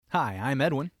Hi, I'm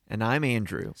Edwin. And I'm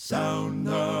Andrew. Sound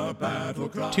the battle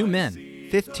cry. 2 men,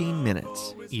 15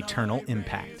 minutes. eternal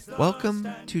impact. Welcome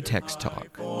to Text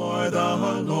Talk. For the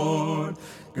Lord,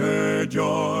 gird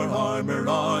your armor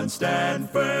on, stand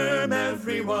firm,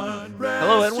 everyone.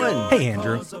 Hello, Edwin. Hey,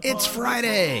 Andrew. It's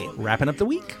Friday, Wrapping up the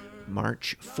week.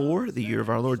 March 4, the year of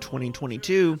our Lord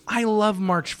 2022. I love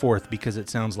March 4th because it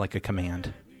sounds like a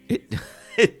command.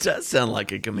 It does sound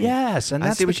like a command. Yes, and I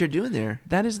that's see what you're doing there.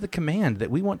 That is the command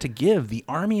that we want to give the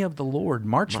army of the Lord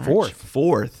March 4th.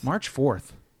 4th. March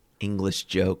 4th. English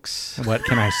jokes. What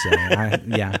can I say?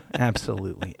 Yeah,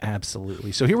 absolutely,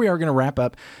 absolutely. So here we are going to wrap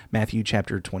up Matthew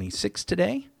chapter 26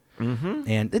 today. Mm-hmm.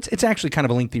 And it's actually kind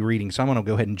of a lengthy reading, so I'm going to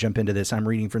go ahead and jump into this. I'm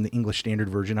reading from the English Standard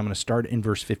Version. I'm going to start in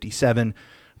verse 57.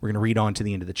 We're going to read on to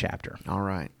the end of the chapter. All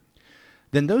right.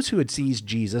 Then those who had seized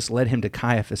Jesus led him to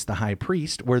Caiaphas the high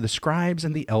priest, where the scribes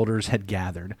and the elders had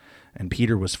gathered, and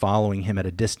Peter was following him at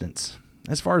a distance,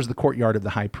 as far as the courtyard of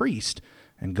the high priest,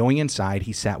 and going inside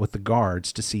he sat with the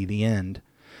guards to see the end.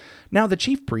 Now the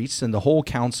chief priests and the whole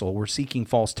council were seeking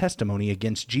false testimony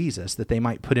against Jesus, that they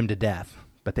might put him to death,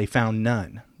 but they found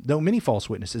none, though many false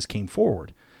witnesses came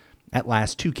forward. At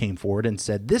last 2 came forward and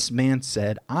said, "This man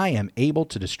said, I am able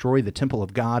to destroy the temple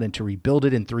of God and to rebuild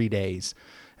it in 3 days."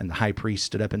 And the high priest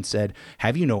stood up and said,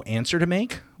 "Have you no answer to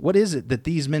make? What is it that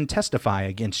these men testify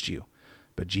against you?"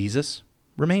 But Jesus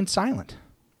remained silent.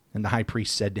 And the high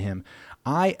priest said to him,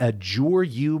 "I adjure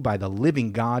you by the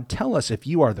living God, tell us if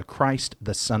you are the Christ,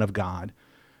 the Son of God."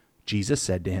 Jesus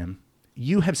said to him,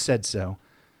 "You have said so.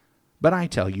 But I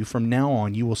tell you, from now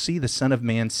on you will see the Son of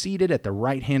Man seated at the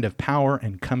right hand of power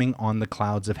and coming on the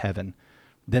clouds of heaven."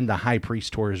 Then the high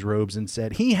priest tore his robes and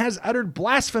said, "He has uttered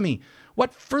blasphemy.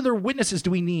 What further witnesses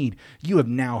do we need? You have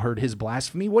now heard his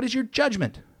blasphemy. What is your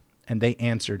judgment?" And they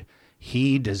answered,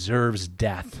 "He deserves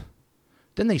death."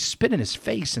 Then they spit in his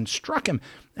face and struck him,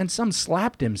 and some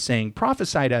slapped him, saying,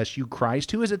 "Prophesy to us, you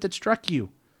Christ. Who is it that struck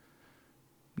you?"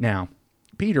 Now,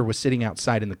 Peter was sitting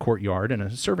outside in the courtyard, and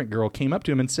a servant girl came up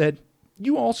to him and said,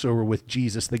 "You also were with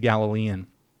Jesus the Galilean."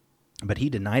 But he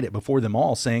denied it before them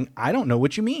all, saying, "I don't know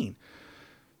what you mean."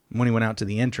 When he went out to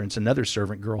the entrance, another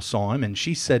servant girl saw him, and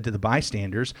she said to the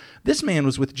bystanders, "This man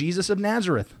was with Jesus of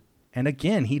Nazareth." And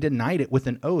again he denied it with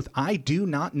an oath, "I do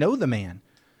not know the man."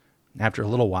 After a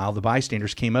little while, the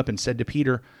bystanders came up and said to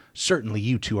Peter, "Certainly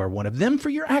you too are one of them, for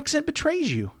your accent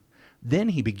betrays you." Then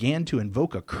he began to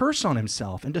invoke a curse on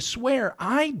himself and to swear,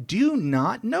 "I do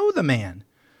not know the man."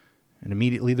 And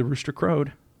immediately the rooster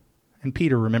crowed. And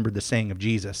Peter remembered the saying of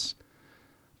Jesus,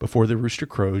 "Before the rooster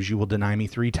crows, you will deny me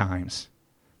 3 times."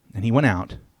 And he went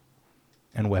out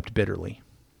and wept bitterly.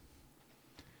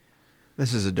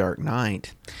 This is a dark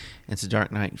night. It's a dark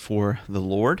night for the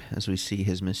Lord as we see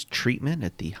his mistreatment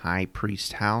at the high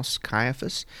priest's house,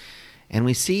 Caiaphas. And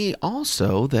we see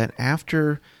also that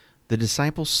after the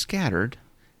disciples scattered,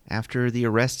 after the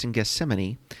arrest in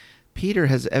Gethsemane, Peter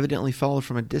has evidently followed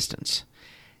from a distance.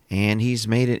 And he's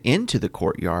made it into the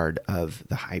courtyard of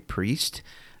the high priest.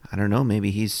 I don't know, maybe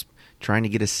he's trying to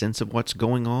get a sense of what's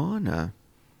going on.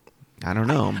 I don't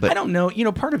know. But I don't know. You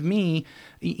know, part of me,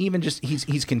 even just,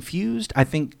 he's confused. I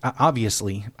think,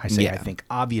 obviously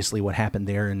what happened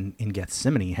there in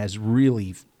Gethsemane has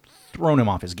really thrown him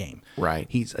off his game. Right.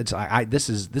 This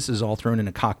is all thrown in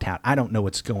a cocked hat. I don't know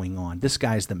what's going on. This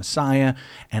guy's the Messiah,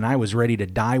 and I was ready to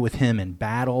die with him in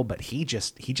battle, but he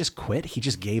just quit. He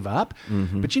just gave up.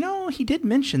 Mm-hmm. But you know, he did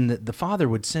mention that the Father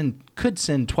could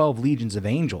send 12 legions of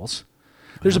angels.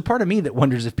 There's a part of me that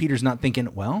wonders if Peter's not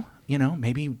thinking, well, you know,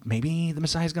 maybe the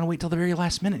Messiah's going to wait till the very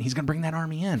last minute. He's going to bring that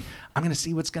army in. I'm going to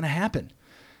see what's going to happen.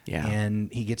 Yeah.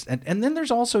 And he gets, and then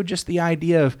there's also just the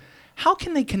idea of how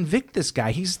can they convict this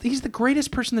guy? He's the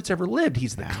greatest person that's ever lived.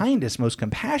 He's the kindest, most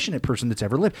compassionate person that's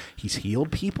ever lived. He's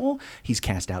healed people. He's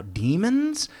cast out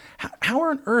demons. How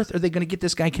on earth are they going to get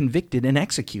this guy convicted and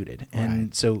executed?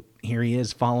 And so here he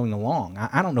is following along.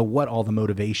 I don't know what all the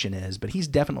motivation is, but he's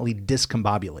definitely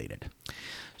discombobulated.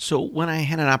 So when I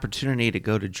had an opportunity to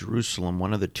go to Jerusalem,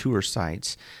 one of the tour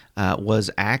sites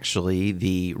was actually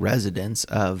the residence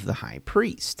of the high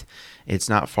priest. It's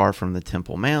not far from the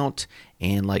Temple Mount,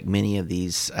 and like many of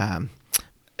these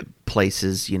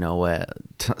places, you know,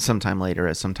 sometime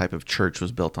later, some type of church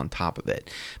was built on top of it.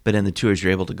 But in the tours,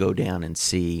 you're able to go down and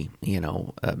see, you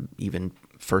know, even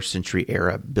first century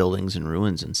era buildings and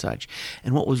ruins and such.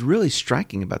 And what was really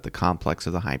striking about the complex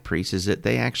of the high priest is that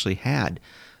they actually had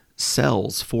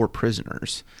cells for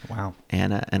prisoners. Wow.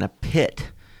 And a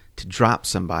pit to drop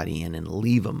somebody in and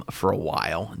leave them for a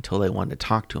while until they wanted to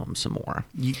talk to them some more.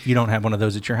 You don't have one of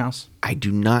those at your house? I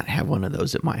do not have one of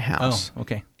those at my house. Oh,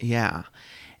 okay. Yeah.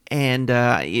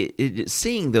 And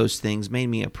seeing those things made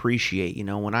me appreciate,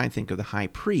 when I think of the high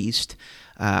priest,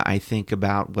 I think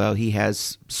about, well, he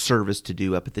has service to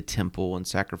do up at the temple and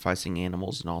sacrificing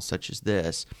animals and all such as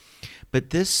this.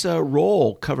 But this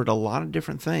role covered a lot of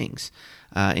different things,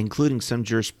 including some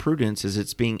jurisprudence as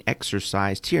it's being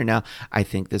exercised here. Now, I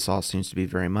think this all seems to be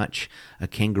very much a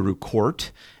kangaroo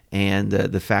court, and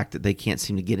the fact that they can't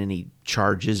seem to get any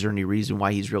charges or any reason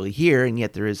why he's really here, and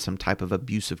yet there is some type of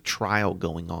abusive trial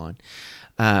going on.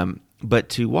 But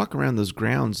to walk around those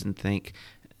grounds and think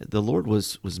the Lord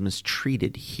was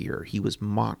mistreated here, he was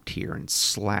mocked here and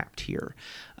slapped here,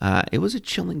 it was a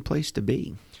chilling place to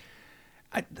be.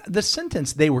 The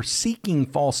sentence, they were seeking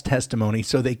false testimony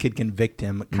so they could convict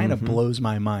him, kind of blows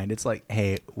my mind. It's like,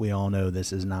 hey, we all know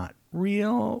this is not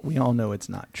real. We all know it's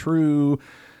not true.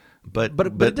 But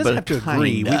it doesn't have to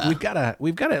agree. We've got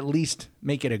to at least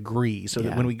make it agree so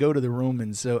that when we go to the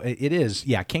Romans, so it is,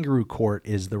 kangaroo court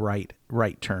is the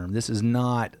right term. This is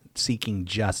not seeking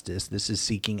justice. This is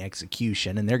seeking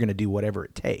execution, and they're going to do whatever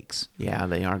it takes. Yeah,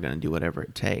 they are going to do whatever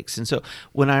it takes. And so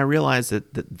when I realized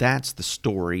that that's the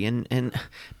story, and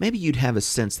maybe you'd have a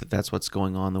sense that that's what's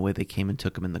going on the way they came and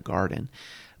took him in the garden,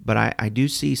 but I do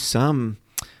see some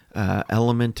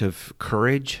element of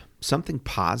courage, something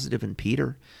positive in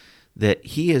Peter, that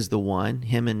he is the one,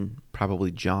 him and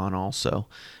probably John also,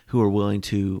 who are willing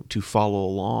to follow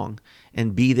along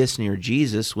and be this near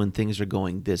Jesus when things are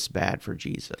going this bad for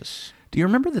Jesus. Do you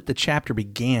remember that the chapter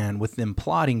began with them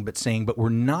plotting but saying, but we're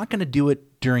not going to do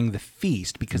it during the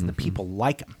feast because the people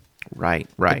like him? Right.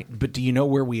 But do you know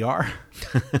where we are?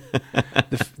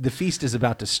 The feast is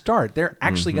about to start. They're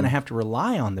actually going to have to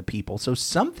rely on the people. So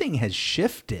something has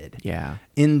shifted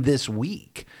in this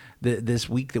week. This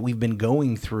week that we've been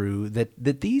going through,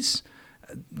 that these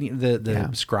the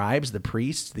scribes, the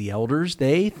priests, the elders,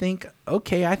 they think,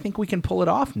 okay, I think we can pull it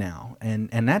off now,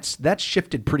 and that's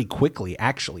shifted pretty quickly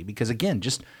actually, because again,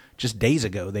 just days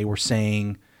ago they were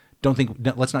saying,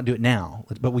 let's not do it now,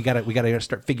 but we got to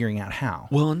start figuring out how.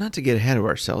 Well, not to get ahead of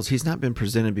ourselves, he's not been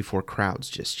presented before crowds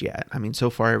just yet. I mean,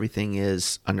 so far everything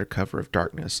is under cover of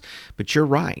darkness. But you're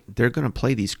right; they're going to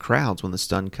play these crowds when the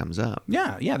sun comes up.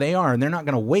 Yeah, they are, and they're not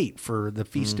going to wait for the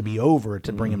feast to be over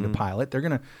to bring him to Pilate. They're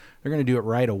going to do it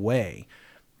right away.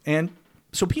 And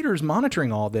so Peter's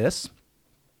monitoring all this,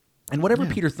 and whatever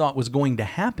Peter thought was going to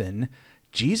happen,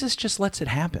 Jesus just lets it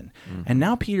happen. And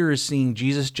now Peter is seeing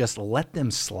Jesus just let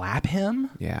them slap him.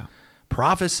 Yeah.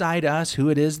 Prophesy to us who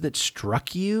it is that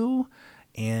struck you.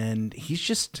 And he's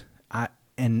just,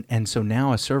 and so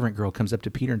now a servant girl comes up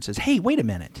to Peter and says, hey, wait a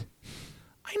minute.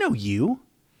 I know you.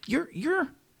 You're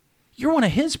one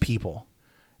of his people.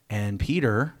 And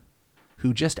Peter,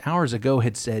 who just hours ago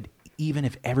had said, even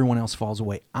if everyone else falls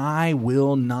away, I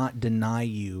will not deny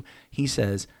you. He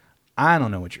says, I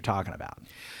don't know what you're talking about.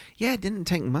 Yeah, it didn't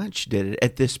take much, did it,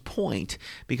 at this point?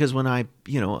 Because when a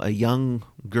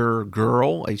younger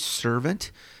girl, a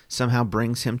servant, somehow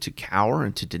brings him to cower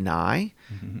and to deny,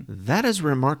 that is a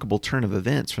remarkable turn of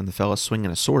events from the fellow swinging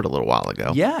a sword a little while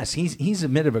ago. Yes, he's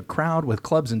amid of a crowd with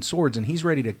clubs and swords, and he's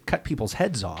ready to cut people's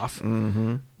heads off.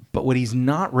 But what he's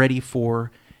not ready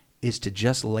for is to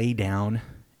just lay down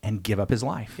and give up his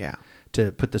life. Yeah.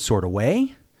 To put the sword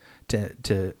away,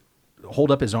 to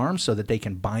hold up his arms so that they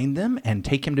can bind them and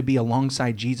take him to be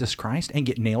alongside Jesus Christ and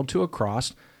get nailed to a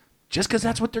cross just because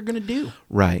that's what they're going to do.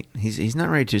 Right. He's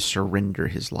not ready to surrender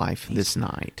his life this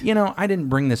night. I didn't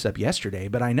bring this up yesterday,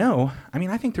 but I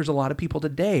think there's a lot of people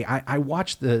today. I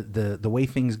watch the way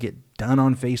things get done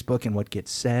on Facebook and what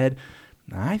gets said.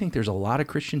 I think there's a lot of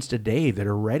Christians today that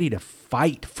are ready to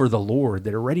fight for the Lord,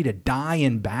 that are ready to die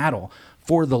in battle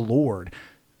for the Lord.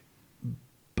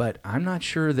 But I'm not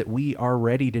sure that we are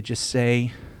ready to just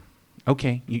say,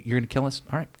 okay, you're going to kill us?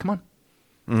 All right, come on.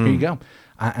 Here you go.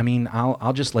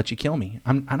 I'll just let you kill me.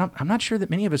 I'm not sure that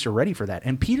many of us are ready for that.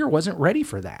 And Peter wasn't ready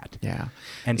for that. Yeah.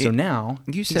 And so now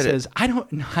he says, I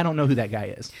don't know who that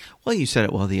guy is. Well, you said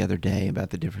it well the other day about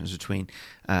the difference between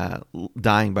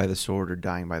dying by the sword or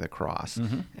dying by the cross.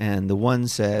 And the one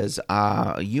says,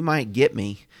 you might get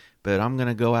me, but I'm going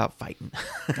to go out fighting.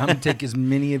 I'm going to take as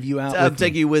many of you out I'll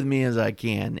take you with me as I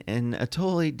can. And a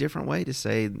totally different way to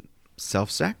say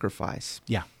self-sacrifice.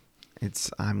 Yeah.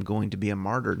 I'm going to be a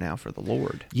martyr now for the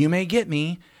Lord. You may get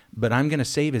me, but I'm going to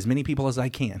save as many people as I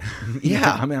can.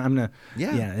 Yeah. I'm going to,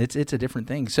 it's a different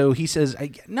thing. So he says,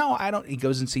 no, I don't. He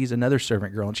goes and sees another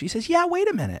servant girl and she says, yeah, wait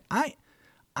a minute.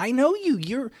 I know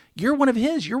you. You're one of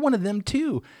his. You're one of them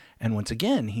too. And once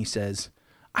again, he says,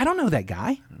 I don't know that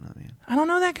guy. I don't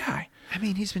know that guy. I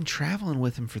mean, he's been traveling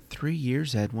with him for 3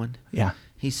 years, Edwin. Yeah.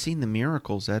 He's seen the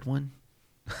miracles, Edwin.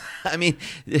 I mean,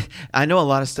 I know a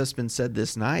lot of stuff's been said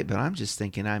this night, but I'm just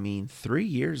thinking, 3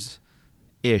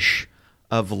 years-ish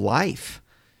of life.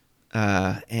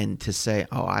 And to say,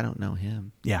 oh, I don't know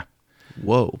him. Yeah.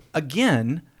 Whoa.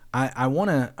 Again, I want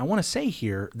to say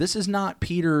here, this is not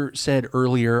Peter said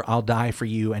earlier, I'll die for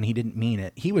you, and he didn't mean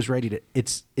it. He was ready to.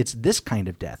 It's this kind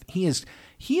of death. He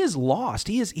is lost.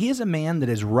 He is a man that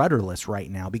is rudderless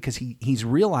right now because he's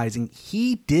realizing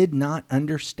he did not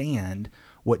understand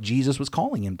what Jesus was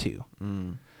calling him to.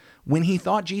 When he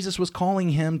thought Jesus was calling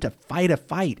him to fight a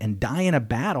fight and die in a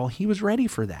battle, he was ready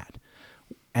for that.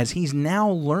 As he's now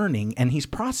learning and he's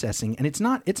processing, and it's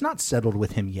not settled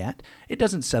with him yet. It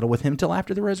doesn't settle with him till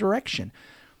after the resurrection.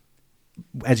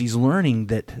 As he's learning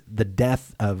that the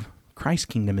death of Christ's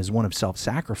kingdom is one of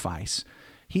self-sacrifice,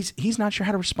 he's not sure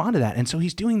how to respond to that. And so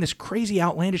he's doing this crazy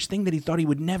outlandish thing that he thought he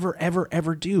would never, ever,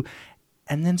 ever do.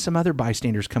 And then some other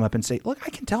bystanders come up and say, look, I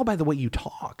can tell by the way you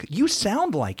talk. You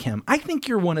sound like him. I think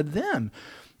you're one of them.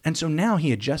 And so now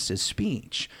he adjusts his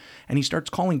speech and he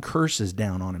starts calling curses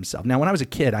down on himself. Now, when I was a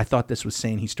kid, I thought this was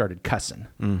saying he started cussing.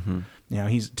 Mm-hmm. You know,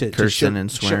 he's cursing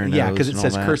and swearing. Yeah, because it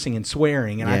says cursing and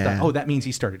swearing. And I Yeah. thought, oh, that means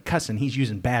he started cussing. He's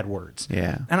using bad words.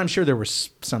 Yeah. And I'm sure there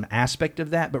was some aspect of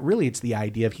that, but really it's the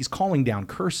idea of he's calling down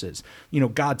curses. You know,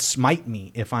 God smite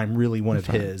me if I'm really one of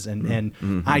his.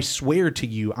 And I swear to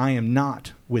you, I am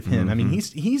not with him. I mean,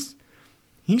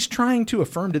 he's trying to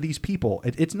affirm to these people.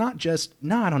 It's not just,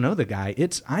 no, I don't know the guy.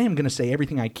 It's, I am going to say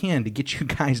everything I can to get you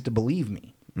guys to believe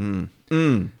me.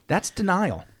 That's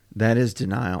denial. That is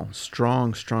denial.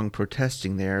 Strong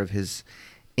protesting there of his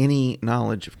any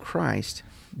knowledge of Christ.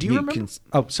 Do you remember?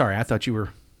 Oh, sorry. I thought you were.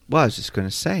 Well, I was just going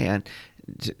to say, and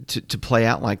to play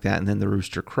out like that, and then the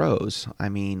rooster crows. I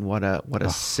mean, what a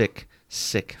sick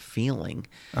feeling.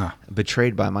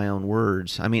 Betrayed by my own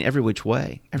words. I mean, every which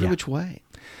way. Which way.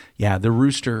 Yeah, the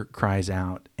rooster cries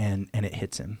out, and it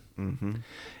hits him. Mm-hmm.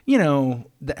 You know,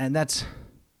 and that's.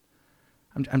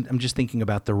 I'm just thinking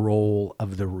about the role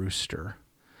of the rooster.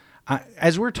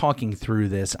 As we're talking through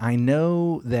this, I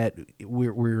know that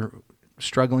we're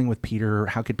struggling with Peter.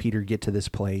 How could Peter get to this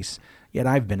place? Yet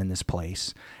I've been in this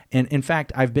place. And in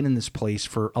fact, I've been in this place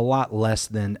for a lot less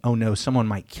than, oh no, someone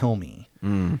might kill me.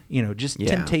 You know, just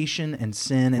temptation and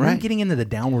sin. And then getting into the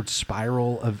downward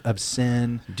spiral of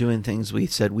sin. Doing things we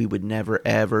said we would never,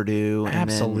 ever do. And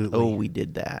Absolutely. then, we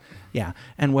did that. Yeah.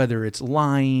 And whether it's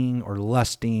lying or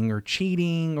lusting or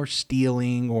cheating or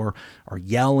stealing or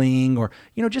yelling or,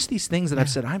 you know, just these things that I've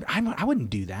said, I wouldn't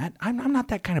do that. I'm not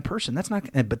that kind of person. That's not,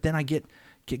 but then I get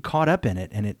caught up in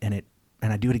it and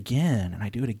I do it again and I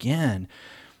do it again.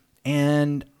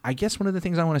 And I guess one of the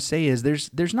things I want to say is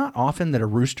there's not often that a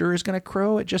rooster is going to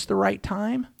crow at just the right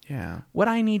time. Yeah. What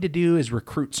I need to do is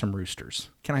recruit some roosters.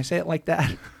 Can I say it like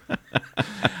that?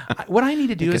 What I need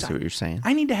to do is what you're saying.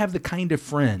 I need to have the kind of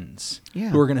friends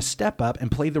who are going to step up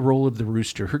and play the role of the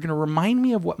rooster, who are going to remind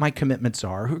me of what my commitments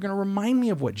are, who are going to remind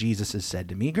me of what Jesus has said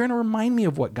to me, who are going to remind me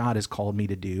of what God has called me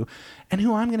to do, and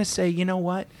who I'm going to say, you know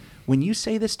what? When you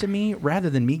say this to me, rather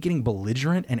than me getting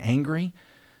belligerent and angry,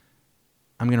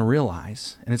 I'm going to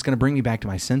realize, and it's going to bring me back to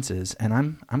my senses, and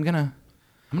I'm going to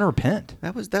repent.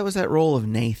 That was that role of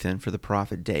Nathan for the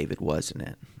prophet David, wasn't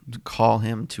it? To call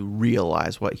him to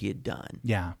realize what he had done.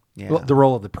 Yeah. Well, the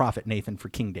role of the prophet Nathan for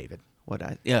King David. Well,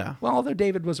 although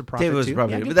David was a prophet David was too. a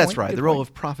prophet, Yeah, but that's point, right. The role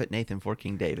of prophet Nathan for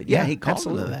King David. Yeah, he called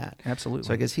him to that. Absolutely.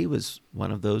 So I guess he was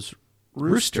one of those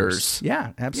roosters.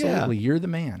 Yeah, absolutely. Yeah. You're the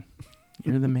man.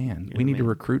 You're the man. We need to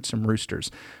recruit some roosters.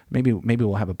 Maybe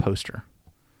we'll have a poster.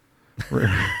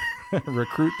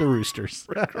 Recruit the roosters.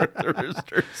 Recruit the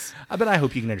roosters. But I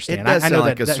hope you can understand. It does I know sound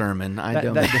like that, a sermon.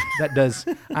 That does.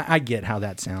 I get how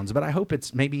that sounds, but I hope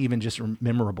it's maybe even just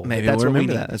memorable. Maybe that's we'll what we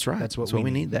remember need. that. That's right. That's what we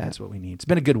need. need. That's what we need. It's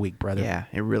been a good week, brother. Yeah,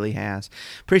 it really has.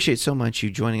 Appreciate so much you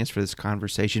joining us for this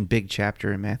conversation. Big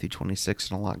chapter in Matthew 26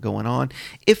 and a lot going on.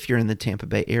 If you're in the Tampa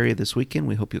Bay area this weekend,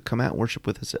 we hope you'll come out and worship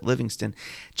with us at Livingston.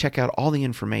 Check out all the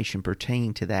information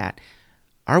pertaining to that.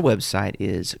 Our website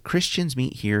is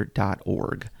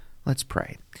christiansmeethere.org. Let's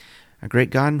pray. Our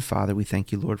great God and Father, we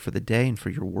thank you, Lord, for the day and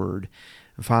for your word.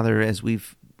 Father, as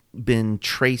we've been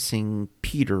tracing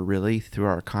Peter, really, through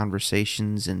our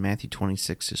conversations in Matthew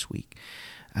 26 this week,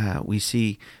 we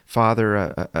see, Father,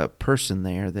 a person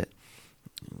there that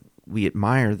we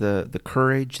admire the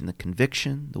courage and the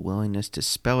conviction, the willingness to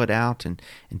spell it out and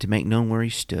to make known where he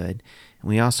stood. And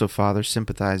we also, Father,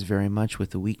 sympathize very much with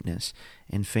the weakness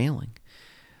and failing.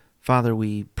 Father,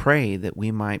 we pray that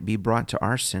we might be brought to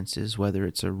our senses, whether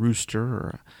it's a rooster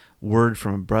or a word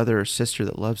from a brother or sister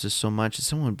that loves us so much, that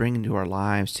someone bring into our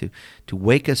lives to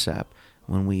wake us up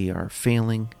when we are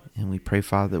failing And we pray,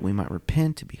 Father, that we might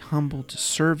repent, to be humble, to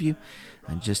serve you,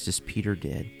 and just as Peter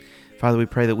did. Father, we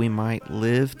pray that we might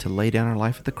live to lay down our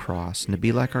life at the cross and to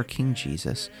be like our King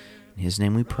Jesus. In his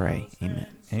name we pray. Amen.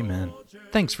 Amen.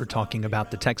 Thanks for talking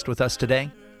about the text with us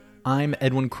today. I'm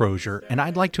Edwin Crozier, and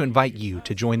I'd like to invite you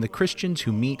to join the Christians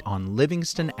who meet on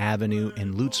Livingston Avenue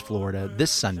in Lutz, Florida this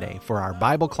Sunday for our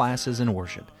Bible classes and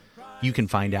worship. You can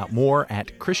find out more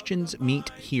at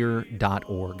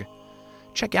christiansmeethere.org.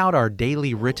 Check out our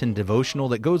daily written devotional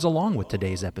that goes along with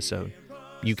today's episode.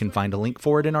 You can find a link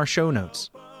for it in our show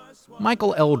notes.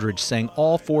 Michael Eldridge sang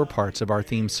all 4 parts of our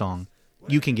theme song.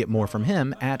 You can get more from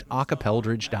him at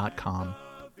acapeldridge.com.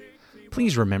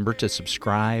 Please remember to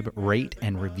subscribe, rate,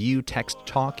 and review Text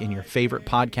Talk in your favorite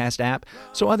podcast app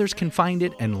so others can find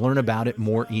it and learn about it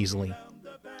more easily.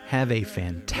 Have a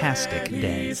fantastic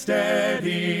day.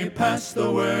 Steady, pass the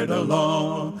word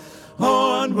along.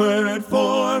 Onward,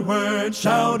 forward,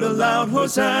 shout aloud,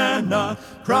 Hosanna.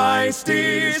 Christ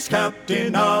is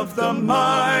captain of the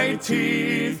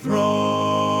mighty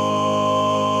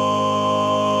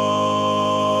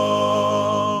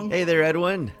throng. Hey there,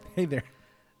 Edwin. Hey there.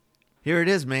 Here it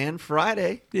is, man.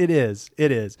 Friday, It is.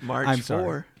 March I'm 4,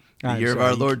 sorry. the I'm year of sorry.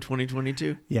 our Lord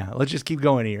 2022. Yeah, let's just keep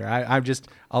going here. I'm just,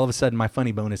 all of a sudden, my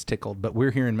funny bone is tickled, but we're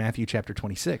here in Matthew chapter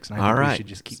 26, and I think All we right. should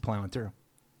just keep plowing through.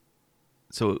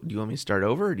 So do you want me to start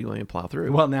over or do you want me to plow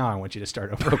through? Well, now I want you to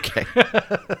start over. Okay.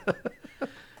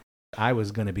 I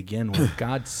was going to begin with,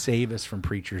 God save us from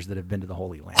preachers that have been to the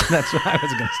Holy Land. That's what I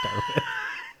was going to start with.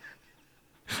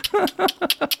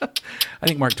 I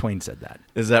think Mark Twain said that.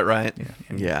 Is that right?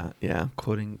 Yeah.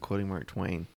 Quoting Mark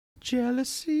Twain.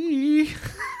 Jealousy.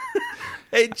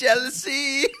 Hey,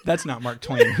 jealousy. That's not Mark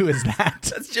Twain. Who is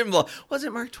that? That's Jim Blossom. Was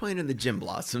it Mark Twain and the Jim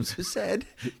Blossoms who said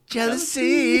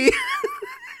jealousy?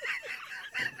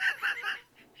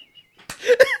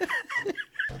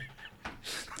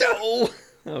 No.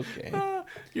 Okay.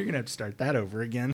 You're going to have to start that over again.